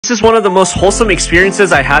This is one of the most wholesome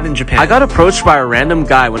experiences I had in Japan. I got approached by a random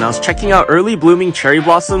guy when I was checking out early blooming cherry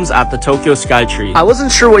blossoms at the Tokyo Skytree. I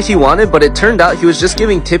wasn't sure what he wanted, but it turned out he was just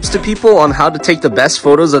giving tips to people on how to take the best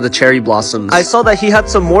photos of the cherry blossoms. I saw that he had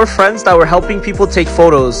some more friends that were helping people take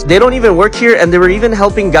photos. They don't even work here, and they were even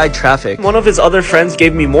helping guide traffic. One of his other friends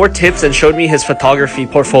gave me more tips and showed me his photography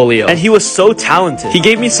portfolio. And he was so talented. He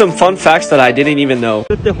gave me some fun facts that I didn't even know.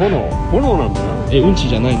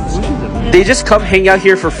 They just come hang out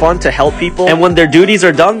here for fun to help people, and when their duties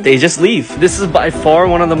are done, they just leave. This is by far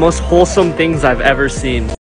one of the most wholesome things I've ever seen.